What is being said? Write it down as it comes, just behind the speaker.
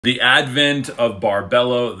The advent of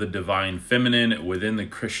Barbelo, the divine feminine, within the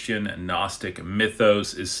Christian Gnostic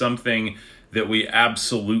mythos is something that we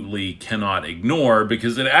absolutely cannot ignore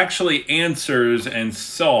because it actually answers and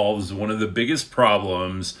solves one of the biggest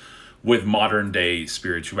problems with modern day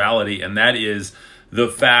spirituality, and that is the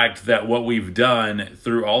fact that what we've done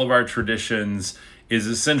through all of our traditions is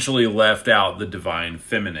essentially left out the divine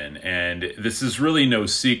feminine. And this is really no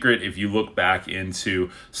secret if you look back into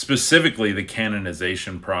specifically the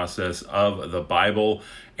canonization process of the Bible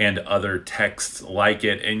and other texts like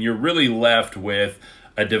it, and you're really left with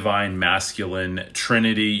a divine masculine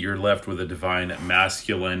trinity, you're left with a divine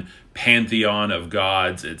masculine pantheon of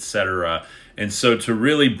gods, etc. And so to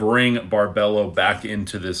really bring Barbelo back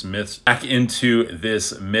into this mythos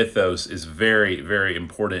is very, very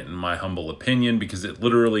important in my humble opinion, because it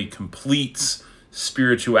literally completes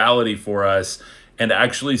spirituality for us and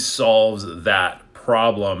actually solves that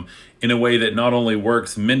problem in a way that not only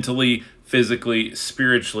works mentally, physically,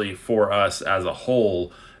 spiritually for us as a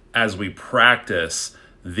whole as we practice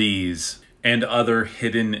these and other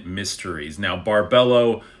hidden mysteries. Now,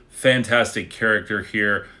 Barbelo, fantastic character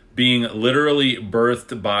here, being literally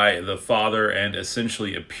birthed by the father and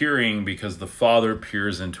essentially appearing because the father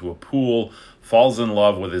peers into a pool, falls in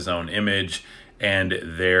love with his own image, and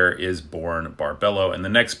there is born Barbelo. In the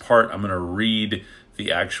next part, I'm going to read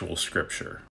the actual scripture.